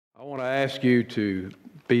I want to ask you to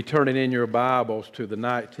be turning in your Bibles to the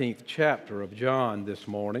 19th chapter of John this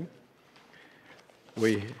morning.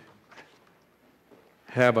 We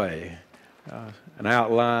have an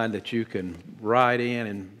outline that you can write in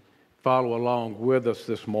and follow along with us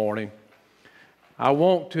this morning. I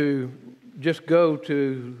want to just go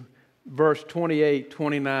to verse 28,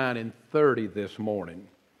 29, and 30 this morning.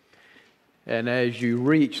 And as you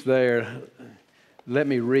reach there, let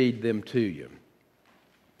me read them to you.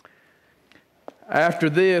 After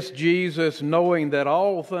this, Jesus, knowing that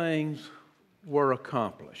all things were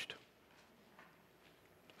accomplished,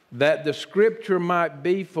 that the scripture might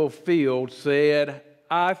be fulfilled, said,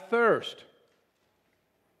 I thirst.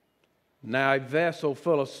 Now a vessel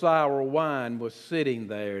full of sour wine was sitting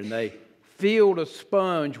there, and they filled a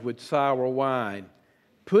sponge with sour wine,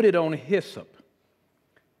 put it on hyssop,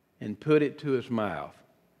 and put it to his mouth.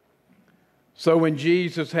 So when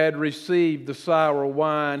Jesus had received the sour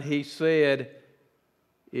wine, he said,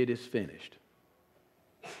 It is finished.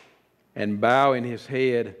 And bowing his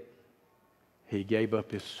head, he gave up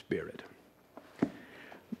his spirit.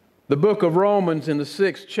 The book of Romans in the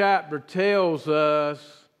 6th chapter tells us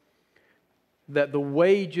that the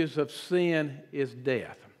wages of sin is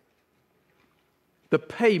death. The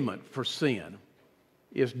payment for sin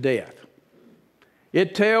is death.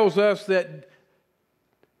 It tells us that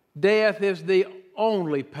death is the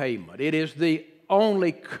only payment. It is the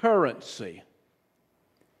only currency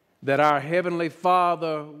that our Heavenly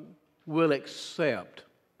Father will accept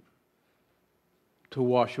to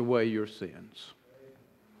wash away your sins.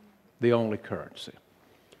 The only currency.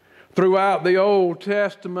 Throughout the Old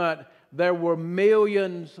Testament, there were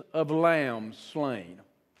millions of lambs slain.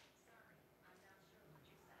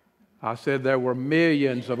 I said there were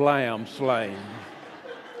millions of lambs slain.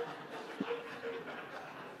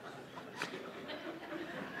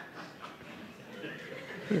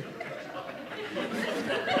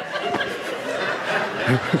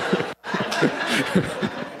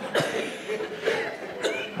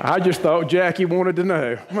 I just thought Jackie wanted to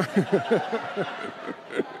know.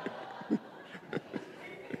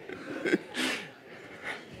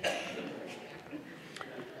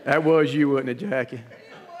 That was you, wasn't it, Jackie?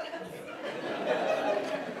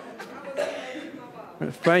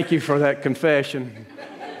 Thank you for that confession.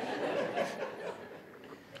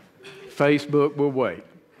 Facebook will wait.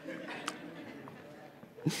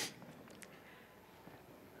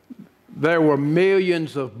 There were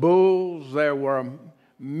millions of bulls. There were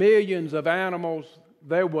millions of animals.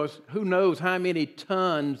 There was who knows how many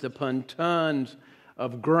tons upon tons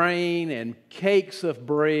of grain and cakes of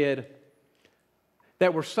bread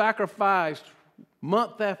that were sacrificed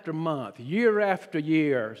month after month, year after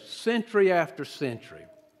year, century after century.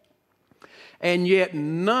 And yet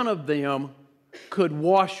none of them could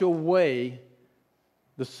wash away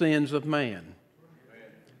the sins of man.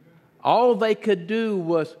 All they could do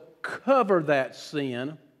was cover that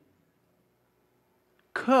sin,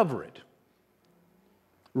 cover it,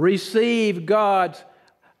 receive God's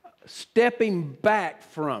stepping back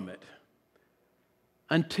from it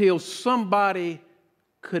until somebody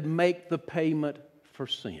could make the payment for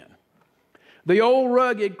sin. The old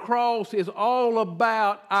rugged cross is all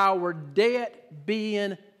about our debt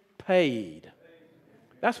being paid.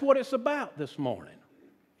 That's what it's about this morning.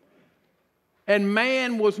 And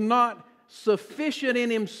man was not sufficient in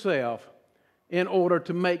himself in order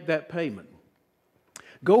to make that payment.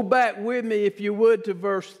 Go back with me, if you would, to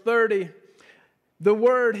verse 30. The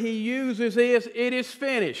word he uses is, it is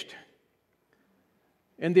finished.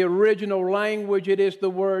 In the original language, it is the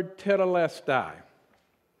word tetelestai.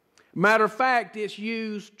 Matter of fact, it's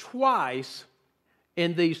used twice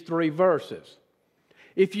in these three verses.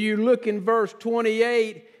 If you look in verse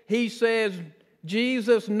 28, he says,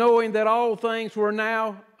 Jesus, knowing that all things were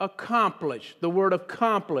now accomplished. The word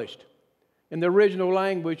accomplished in the original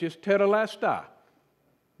language is tetelestai,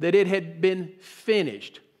 that it had been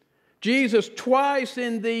finished. Jesus twice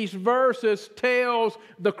in these verses tells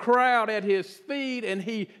the crowd at his feet, and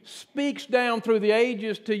he speaks down through the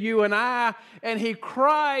ages to you and I, and he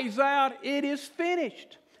cries out, it is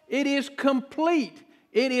finished. It is complete.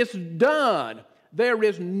 It is done. There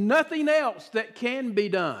is nothing else that can be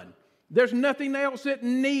done. There's nothing else that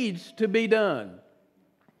needs to be done.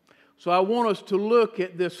 So I want us to look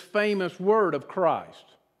at this famous word of Christ.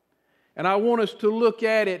 And I want us to look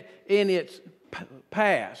at it in its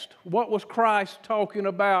past. What was Christ talking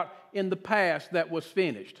about in the past that was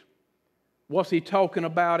finished? What's he talking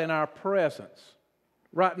about in our presence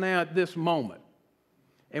right now at this moment?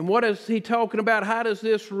 And what is he talking about? How does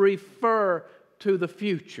this refer to the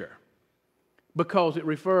future? Because it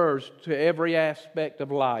refers to every aspect of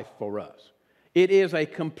life for us. It is a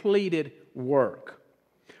completed work.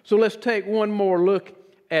 So let's take one more look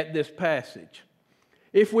at this passage.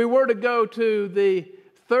 If we were to go to the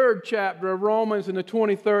 3rd chapter of Romans in the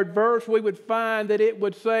 23rd verse, we would find that it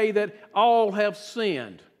would say that all have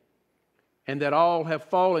sinned and that all have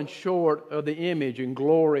fallen short of the image and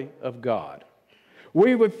glory of God.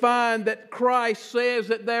 We would find that Christ says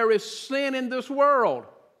that there is sin in this world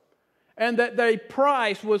and that the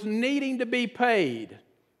price was needing to be paid.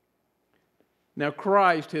 Now,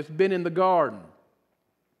 Christ has been in the garden.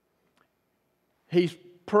 He's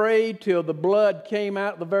prayed till the blood came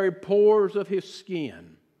out the very pores of His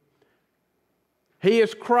skin. He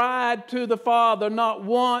has cried to the Father not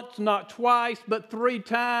once, not twice, but 3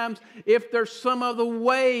 times. If there's some other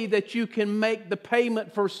way that you can make the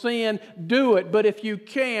payment for sin, do it. But if you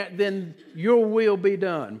can't, then your will be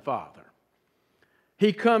done, Father.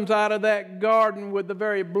 He comes out of that garden with the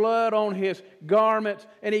very blood on His garments,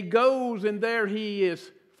 and He goes, and there He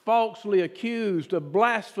is falsely accused of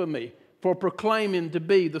blasphemy for proclaiming to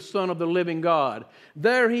be the Son of the living God.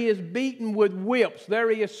 There He is beaten with whips. There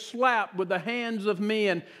He is slapped with the hands of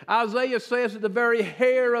men. Isaiah says that the very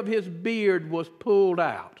hair of His beard was pulled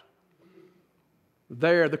out.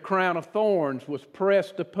 There the crown of thorns was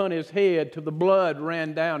pressed upon His head till the blood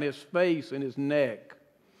ran down His face and His neck.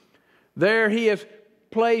 There He is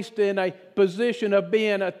placed in a position of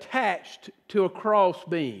being attached to a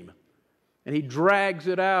crossbeam, and He drags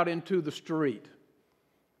it out into the street.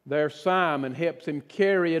 There Simon helps Him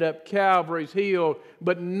carry it up Calvary's hill,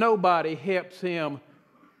 but nobody helps Him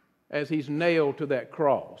as He's nailed to that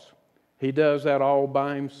cross. He does that all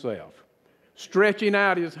by Himself, stretching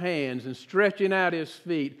out His hands and stretching out His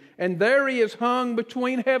feet. And there He is hung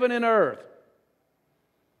between heaven and earth.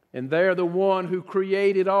 And there the one who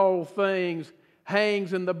created all things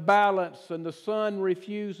hangs in the balance, and the sun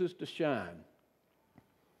refuses to shine.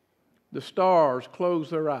 The stars close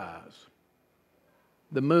their eyes.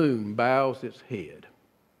 The moon bows its head,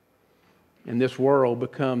 and this world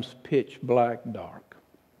becomes pitch black dark.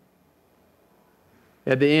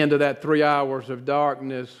 At the end of that 3 hours of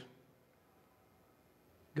darkness,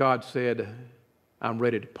 God said, I'm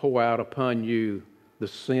ready to pour out upon you the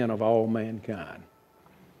sin of all mankind.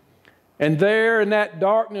 And there in that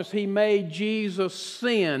darkness, He made Jesus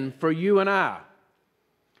sin for you and I.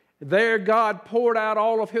 There God poured out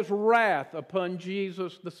all of His wrath upon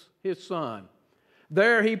Jesus, His Son.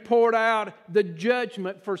 There He poured out the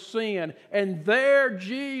judgment for sin. And there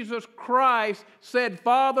Jesus Christ said,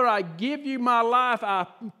 Father, I give you my life. I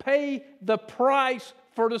pay the price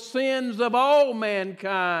for the sins of all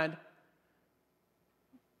mankind.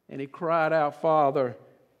 And He cried out, Father,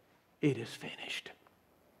 it is finished.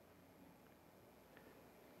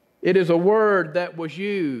 It is a word that was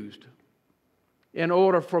used in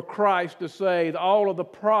order for Christ to say all of the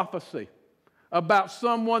prophecy about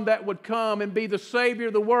someone that would come and be the Savior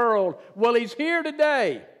of the world. Well, He's here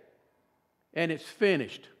today, and it's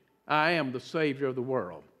finished. I am the Savior of the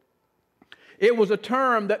world. It was a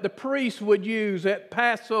term that the priests would use at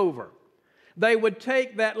Passover. They would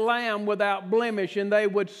take that lamb without blemish, and they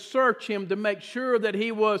would search him to make sure that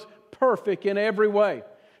he was perfect in every way,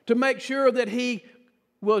 to make sure that he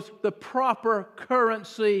was the proper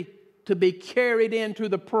currency to be carried into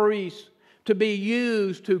the priest, to be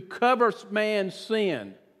used to cover man's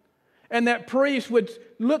sin. And that priest would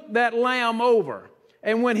look that lamb over.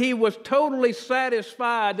 And when he was totally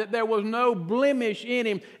satisfied that there was no blemish in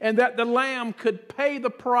him and that the lamb could pay the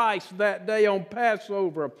price that day on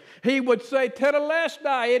Passover, he would say,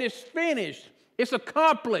 Tetelestai, it is finished. It's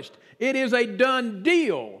accomplished. It is a done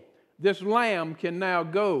deal. This lamb can now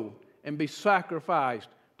go and be sacrificed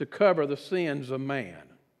to cover the sins of man.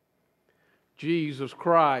 Jesus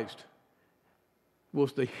Christ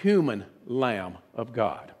was the human Lamb of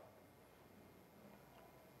God.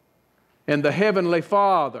 And the Heavenly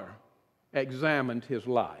Father examined His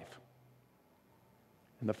life.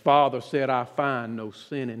 And the Father said, I find no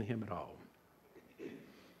sin in Him at all.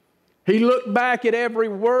 He looked back at every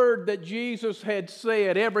word that Jesus had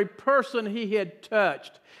said, every person He had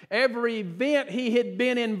touched, every event He had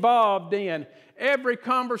been involved in, every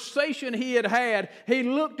conversation He had had. He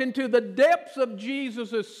looked into the depths of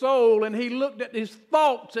Jesus' soul, and He looked at His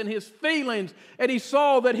thoughts and His feelings, and He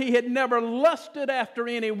saw that He had never lusted after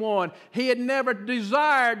anyone. He had never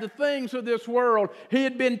desired the things of this world. He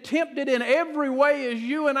had been tempted in every way as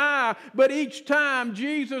you and I, but each time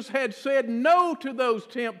Jesus had said no to those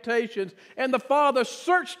temptations, and the Father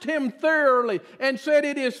searched Him thoroughly and said,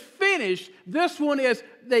 it is finished. This one is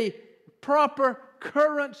the proper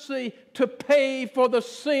currency to pay for the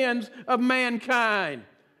sins of mankind.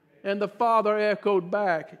 And the Father echoed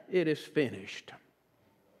back, it is finished.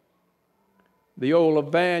 The old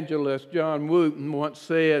evangelist John Wooten once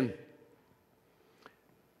said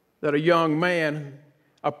that a young man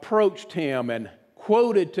approached him and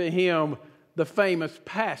quoted to him the famous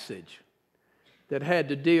passage that had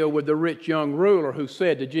to deal with the rich young ruler who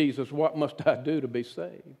said to Jesus, "What must I do to be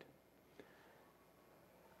saved?"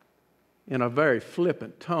 In a very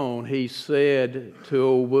flippant tone, he said to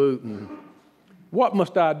old Wooten, "What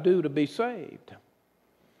must I do to be saved?"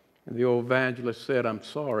 And the old evangelist said, "I'm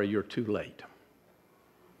sorry, you're too late."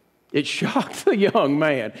 It shocked the young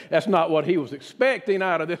man. That's not what he was expecting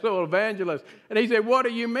out of this old evangelist. And he said, "What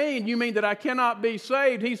do you mean? You mean that I cannot be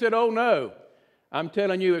saved?" He said, "Oh, no. I'm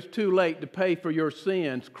telling you, it's too late to pay for your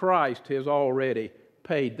sins. Christ has already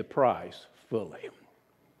paid the price fully."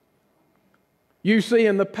 You see,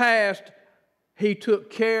 in the past, He took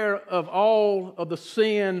care of all of the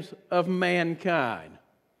sins of mankind.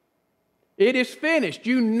 It is finished.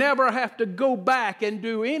 You never have to go back and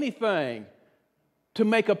do anything to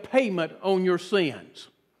make a payment on your sins.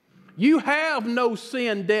 You have no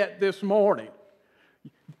sin debt this morning.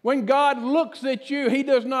 When God looks at you, He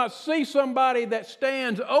does not see somebody that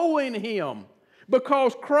stands owing Him,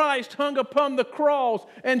 because Christ hung upon the cross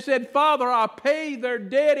and said, "Father, I pay their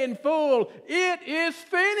debt in full. It is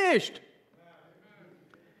finished."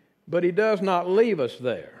 But He does not leave us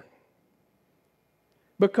there,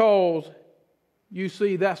 because, you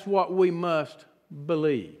see, that's what we must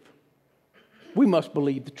believe. We must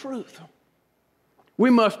believe the truth. We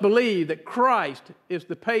must believe that Christ is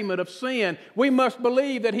the payment of sin. We must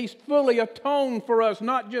believe that He's fully atoned for us,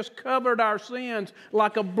 not just covered our sins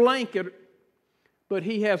like a blanket, but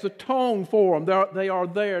He has atoned for them. They are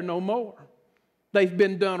there no more. They've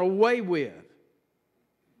been done away with.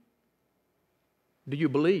 Do you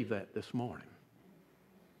believe that this morning?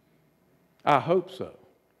 I hope so,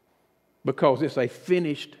 because it's a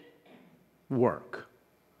finished work.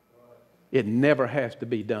 It never has to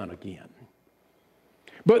be done again.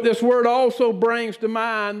 But this word also brings to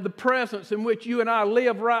mind the presence in which you and I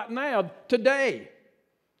live right now, today.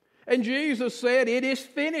 And Jesus said, "It is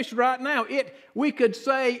finished" right now. We could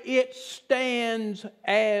say it stands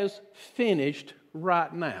as finished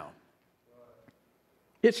right now.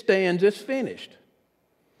 It stands as finished.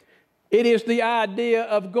 It is the idea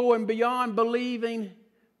of going beyond believing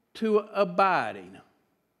to abiding.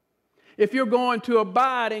 If you're going to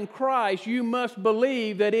abide in Christ, you must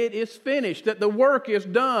believe that it is finished, that the work is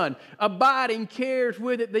done. Abiding carries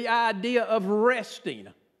with it the idea of resting.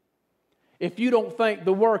 If you don't think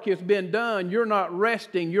the work has been done, you're not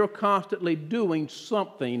resting, you're constantly doing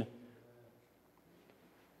something.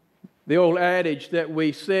 The old adage that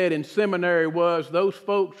we said in seminary was, those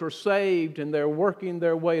folks are saved and they're working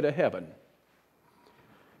their way to heaven.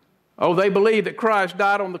 Oh, they believe that Christ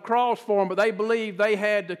died on the cross for them, but they believe they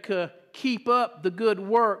had to keep up the good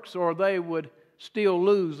works or they would still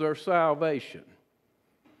lose their salvation.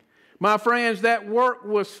 My friends, that work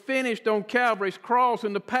was finished on Calvary's cross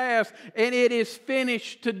in the past, and it is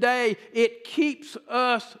finished today. It keeps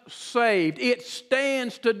us saved. It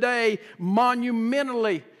stands today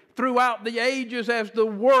monumentally throughout the ages as the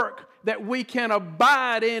work that we can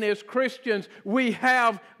abide in as Christians. We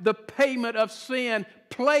have the payment of sin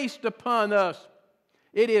placed upon us.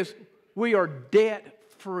 We are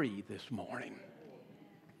debt-free this morning.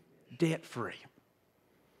 Debt-free.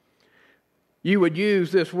 You would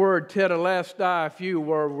use this word tetelestai if you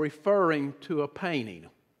were referring to a painting.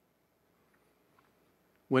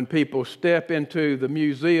 When people step into the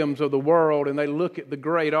museums of the world and they look at the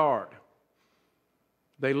great art,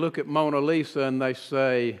 they look at Mona Lisa and they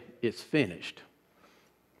say, it's finished.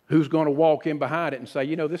 Who's going to walk in behind it and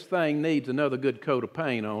say, this thing needs another good coat of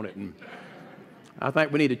paint on it, and I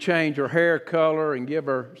think we need to change her hair color and give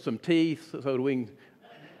her some teeth so that we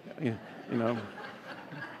can,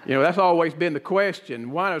 that's always been the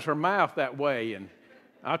question. Why is her mouth that way? And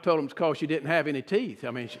I told them it's because she didn't have any teeth.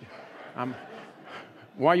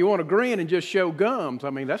 Why you want to grin and just show gums?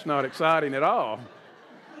 That's not exciting at all.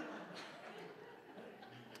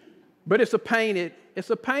 But it's a painting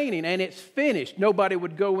and it's finished. Nobody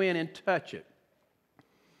would go in and touch it.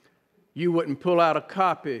 You wouldn't pull out a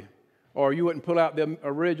copy, or you wouldn't pull out the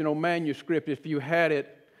original manuscript if you had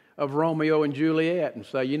it of Romeo and Juliet and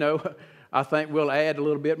say, I think we'll add a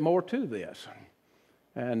little bit more to this.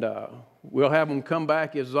 And we'll have them come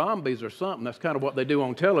back as zombies or something. That's kind of what they do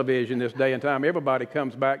on television this day and time. Everybody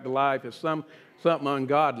comes back to life as something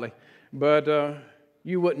ungodly. But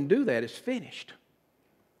you wouldn't do that. It's finished.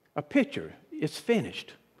 A picture, it's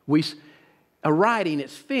finished. A writing,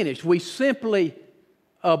 it's finished. We simply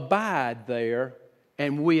abide there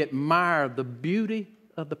and we admire the beauty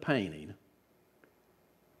of the painting.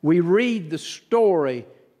 We read the story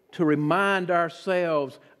to remind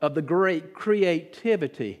ourselves of the great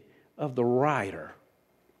creativity of the writer.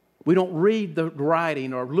 We don't read the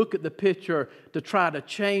writing or look at the picture to try to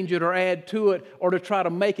change it or add to it or to try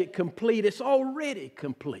to make it complete. It's already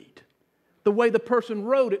complete. The way the person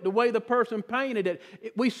wrote it, the way the person painted it,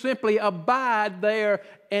 we simply abide there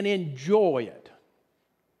and enjoy it.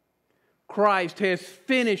 Christ has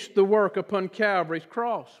finished the work upon Calvary's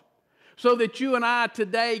cross so that you and I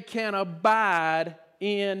today can abide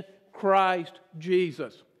in Christ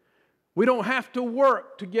Jesus. We don't have to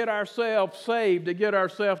work to get ourselves saved, to get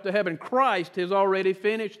ourselves to heaven. Christ has already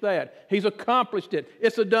finished that. He's accomplished it.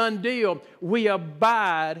 It's a done deal. We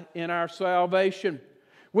abide in our salvation.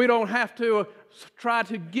 We don't have to try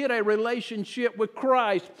to get a relationship with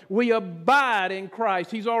Christ. We abide in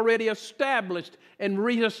Christ. He's already established and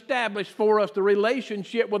reestablished for us the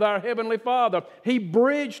relationship with our Heavenly Father. He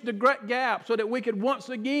bridged the great gap so that we could once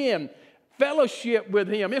again fellowship with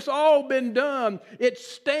Him. It's all been done. It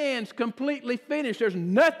stands completely finished. There's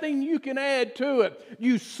nothing you can add to it.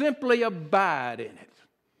 You simply abide in it.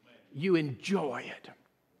 You enjoy it.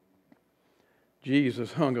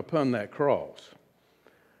 Jesus hung upon that cross,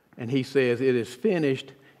 and He says it is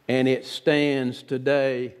finished, and it stands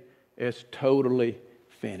today as totally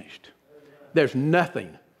finished. There's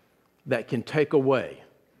nothing that can take away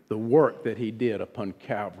the work that He did upon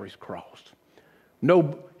Calvary's cross.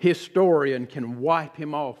 No historian can wipe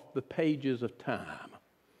Him off the pages of time.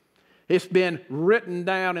 It's been written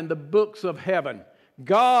down in the books of heaven.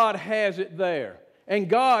 God has it there. And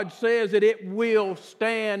God says that it will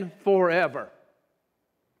stand forever.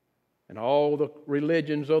 And all the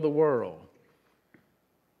religions of the world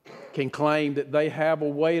can claim that they have a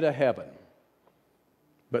way to heaven.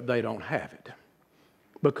 But they don't have it.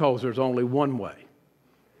 Because there's only one way.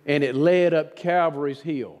 And it led up Calvary's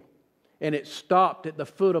hill. And it stopped at the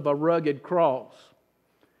foot of a rugged cross.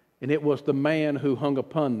 And it was the man who hung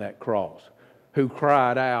upon that cross who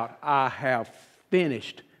cried out, I have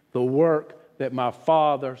finished the work that my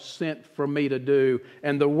Father sent for me to do.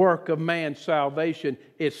 And the work of man's salvation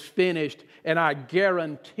is finished, and I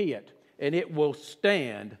guarantee it. And it will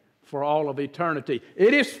stand for all of eternity.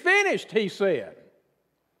 It is finished, He said.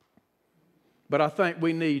 But I think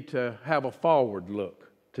we need to have a forward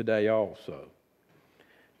look today also.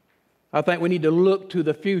 I think we need to look to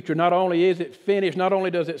the future. Not only is it finished, not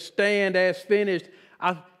only does it stand as finished,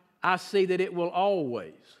 I see that it will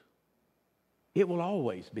always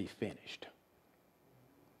be finished.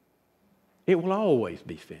 It will always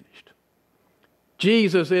be finished.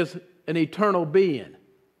 Jesus is an eternal being,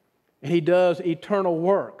 and He does eternal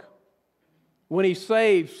work. When He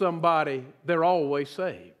saves somebody, they're always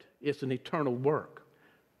saved. It's an eternal work.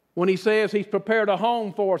 When He says He's prepared a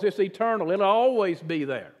home for us, it's eternal. It'll always be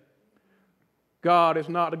there. God is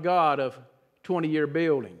not a God of 20-year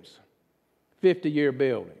buildings, 50-year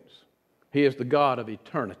buildings. He is the God of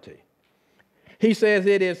eternity. He says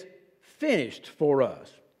it is finished for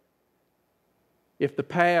us. If the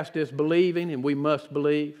past is believing, and we must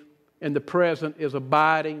believe, and the present is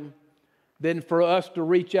abiding, then for us to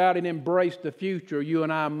reach out and embrace the future, you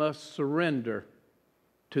and I must surrender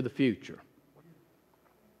to the future.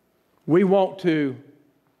 We want to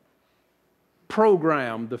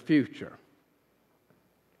program the future.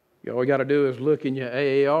 All you got to do is look in your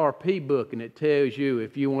AARP book, and it tells you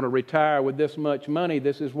if you want to retire with this much money,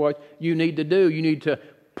 this is what you need to do. You need to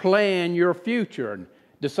plan your future and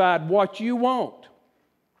decide what you want.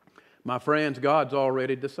 My friends, God's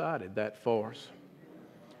already decided that for us.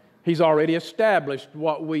 He's already established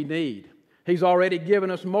what we need. He's already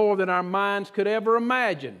given us more than our minds could ever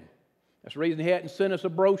imagine. That's the reason He hadn't sent us a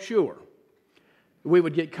brochure. We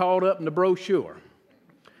would get caught up in the brochure.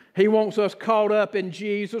 He wants us caught up in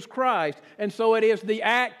Jesus Christ. And so it is the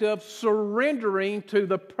act of surrendering to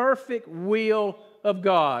the perfect will of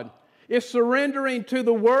God. It's surrendering to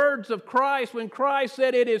the words of Christ when Christ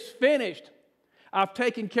said it is finished. I've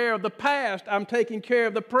taken care of the past, I'm taking care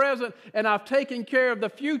of the present, and I've taken care of the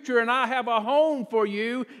future, and I have a home for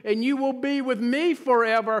you, and you will be with me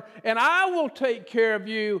forever, and I will take care of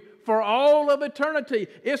you for all of eternity.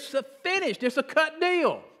 It's finished. It's a cut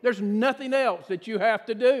deal. There's nothing else that you have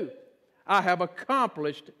to do. I have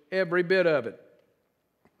accomplished every bit of it.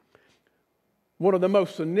 One of the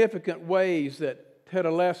most significant ways that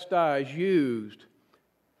tetelestai is used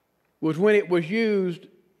was when it was used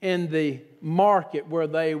in the market where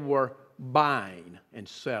they were buying and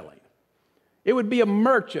selling. It would be a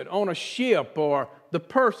merchant on a ship or the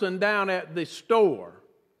person down at the store.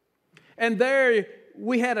 And there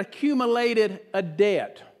we had accumulated a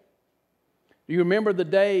debt. Do you remember the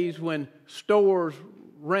days when stores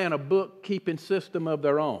ran a bookkeeping system of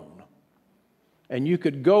their own? And you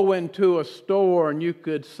could go into a store and you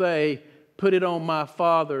could say, put it on my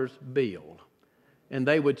father's bill. And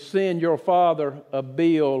they would send your father a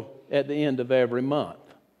bill at the end of every month.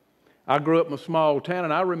 I grew up in a small town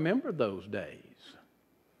and I remember those days.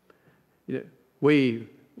 We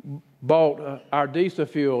bought our diesel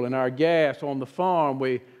fuel and our gas on the farm.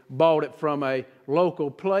 We bought it from a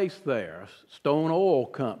local place there, Stone Oil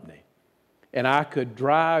Company. And I could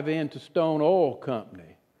drive into Stone Oil Company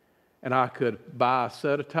and I could buy a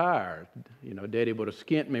set of tires. You know, Daddy would have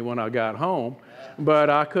skint me when I got home, but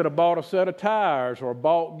I could have bought a set of tires or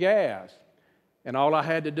bought gas. And all I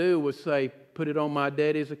had to do was say, put it on my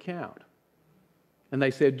daddy's account. And they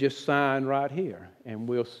said, just sign right here and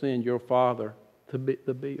we'll send your father the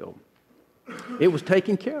bill. It was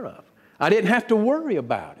taken care of. I didn't have to worry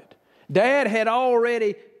about it. Dad had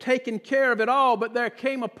already taken care of it all, but there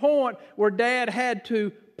came a point where Dad had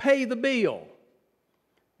to pay the bill.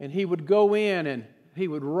 And he would go in and he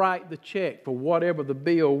would write the check for whatever the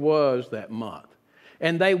bill was that month.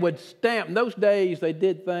 And they would stamp. In those days, they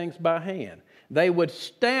did things by hand. They would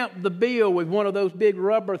stamp the bill with one of those big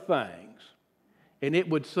rubber things. And it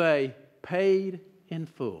would say, paid in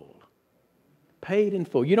full. Paid in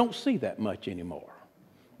full. You don't see that much anymore.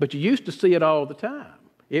 But you used to see it all the time.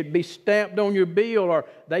 It'd be stamped on your bill, or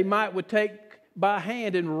they would take by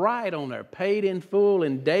hand and write on there, paid in full,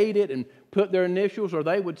 and date it and put their initials, or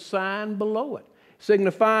they would sign below it,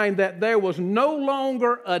 signifying that there was no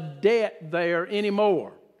longer a debt there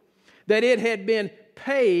anymore, that it had been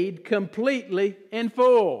paid completely in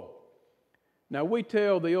full. Now, we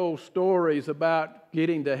tell the old stories about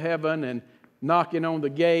getting to heaven and knocking on the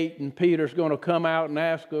gate, and Peter's going to come out and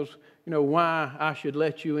ask us, why I should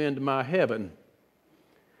let you into my heaven.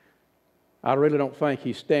 I really don't think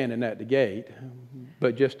he's standing at the gate,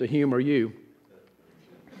 but just to humor you,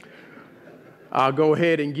 I'll go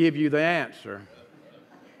ahead and give you the answer.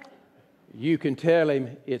 You can tell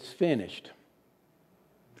him it's finished.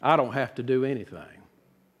 I don't have to do anything.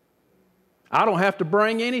 I don't have to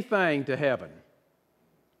bring anything to heaven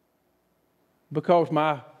because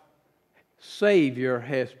my Savior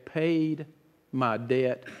has paid my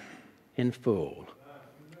debt in full.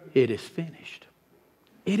 It is finished.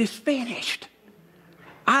 It is finished.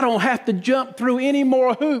 I don't have to jump through any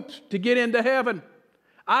more hoops to get into heaven.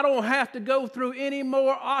 I don't have to go through any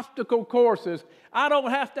more obstacle courses. I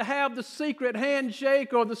don't have to have the secret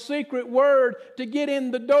handshake or the secret word to get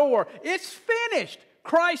in the door. It's finished.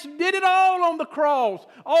 Christ did it all on the cross.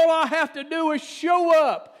 All I have to do is show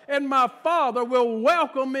up, and my Father will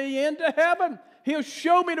welcome me into heaven. He'll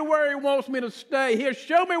show me to where He wants me to stay. He'll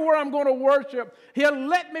show me where I'm going to worship. He'll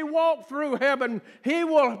let me walk through heaven. He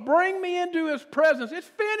will bring me into His presence. It's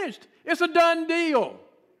finished. It's a done deal.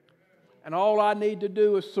 And all I need to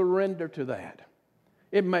do is surrender to that.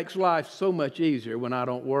 It makes life so much easier when I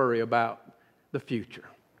don't worry about the future,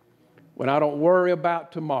 when I don't worry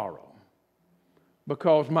about tomorrow,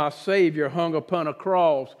 because my Savior hung upon a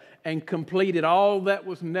cross and completed all that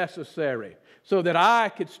was necessary so that I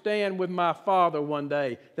could stand with my Father one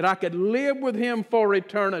day, that I could live with Him for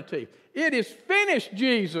eternity. It is finished,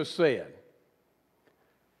 Jesus said.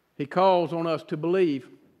 He calls on us to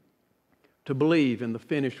believe in the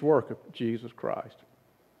finished work of Jesus Christ.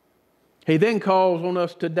 He then calls on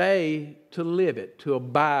us today to live it, to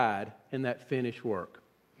abide in that finished work.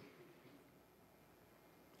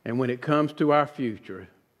 And when it comes to our future,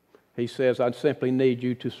 He says, I simply need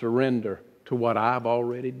you to surrender to what I've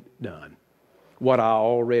already done, what I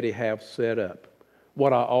already have set up,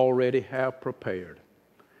 what I already have prepared.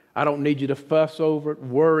 I don't need you to fuss over it,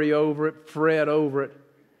 worry over it, fret over it.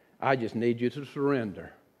 I just need you to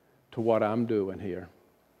surrender to what I'm doing here.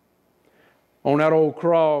 On that old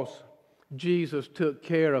cross, Jesus took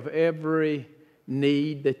care of every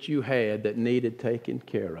need that you had that needed taken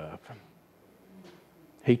care of.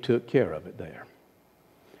 He took care of it there.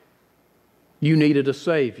 You needed a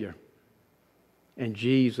Savior, and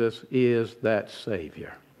Jesus is that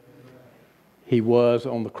Savior. He was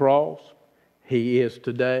on the cross, He is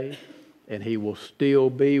today, and He will still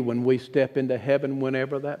be when we step into heaven,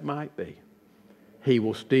 whenever that might be. He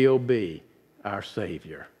will still be our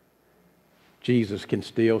Savior. Jesus can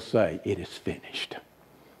still say, it is finished.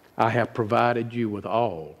 I have provided you with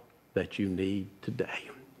all that you need today.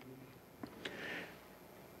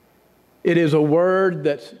 It is a word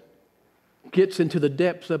that gets into the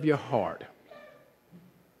depths of your heart,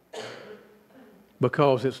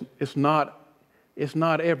 because it's not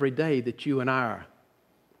every day that you and I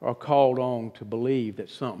are called on to believe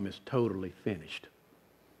that something is totally finished.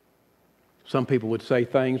 Some people would say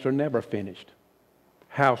things are never finished.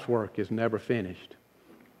 Housework is never finished.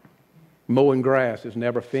 Mowing grass is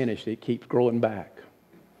never finished. It keeps growing back.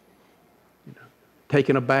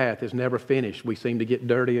 Taking a bath is never finished. We seem to get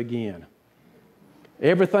dirty again.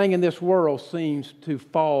 Everything in this world seems to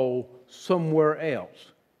fall somewhere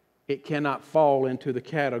else. It cannot fall into the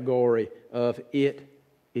category of it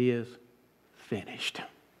is finished.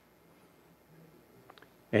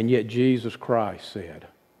 And yet Jesus Christ said,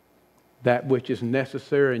 that which is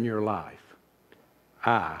necessary in your life,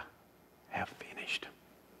 I have finished.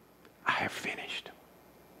 I have finished.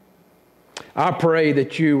 I pray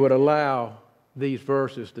that you would allow these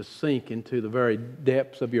verses to sink into the very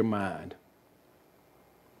depths of your mind.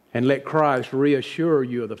 And let Christ reassure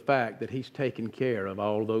you of the fact that He's taken care of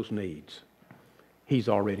all those needs. He's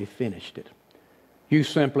already finished it. You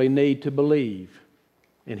simply need to believe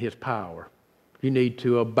in His power. You need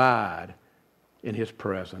to abide in His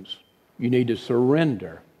presence. You need to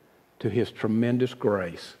surrender to His tremendous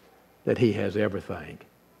grace that He has everything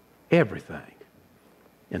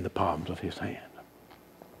in the palms of His hand.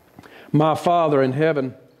 My Father in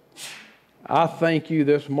heaven, I thank you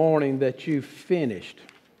this morning that you finished.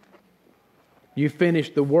 You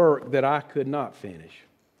finished the work that I could not finish.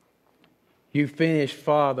 You finished,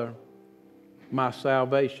 Father, my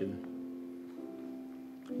salvation.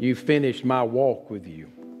 You finished my walk with you.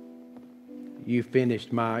 You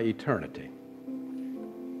finished my eternity.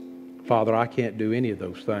 Father, I can't do any of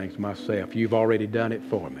those things myself. You've already done it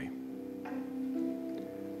for me.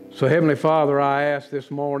 So, Heavenly Father, I ask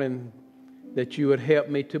this morning that you would help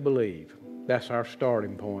me to believe. That's our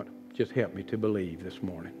starting point. Just help me to believe this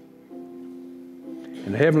morning.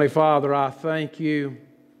 And Heavenly Father, I thank you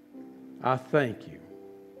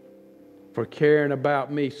for caring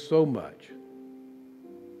about me so much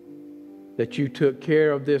that you took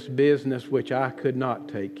care of this business which I could not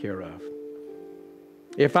take care of.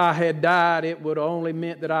 If I had died, it would have only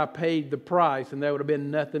meant that I paid the price and there would have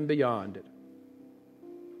been nothing beyond it.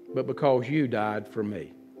 But because you died for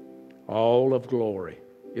me, all of glory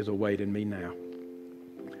is awaiting me now.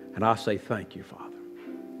 And I say thank you, Father.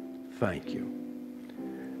 Thank you.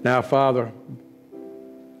 Now, Father,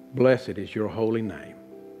 blessed is your holy name.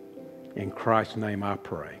 In Christ's name I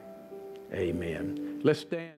pray. Amen. Let's stand.